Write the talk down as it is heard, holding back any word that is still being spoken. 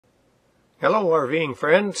Hello RVing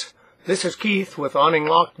friends, this is Keith with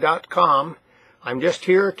awninglock.com. I'm just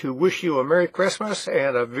here to wish you a Merry Christmas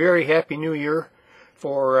and a very Happy New Year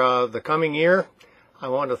for the coming year. I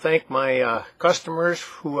want to thank my customers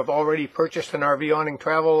who have already purchased an RV Awning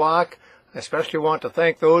Travel Lock. I especially want to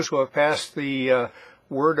thank those who have passed the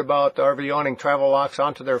word about the RV Awning Travel Locks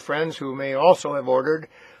onto their friends who may also have ordered.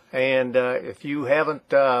 And if you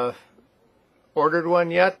haven't ordered one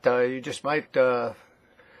yet, you just might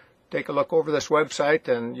take a look over this website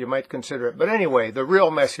and you might consider it. But anyway, the real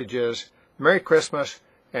message is Merry Christmas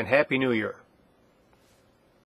and Happy New Year.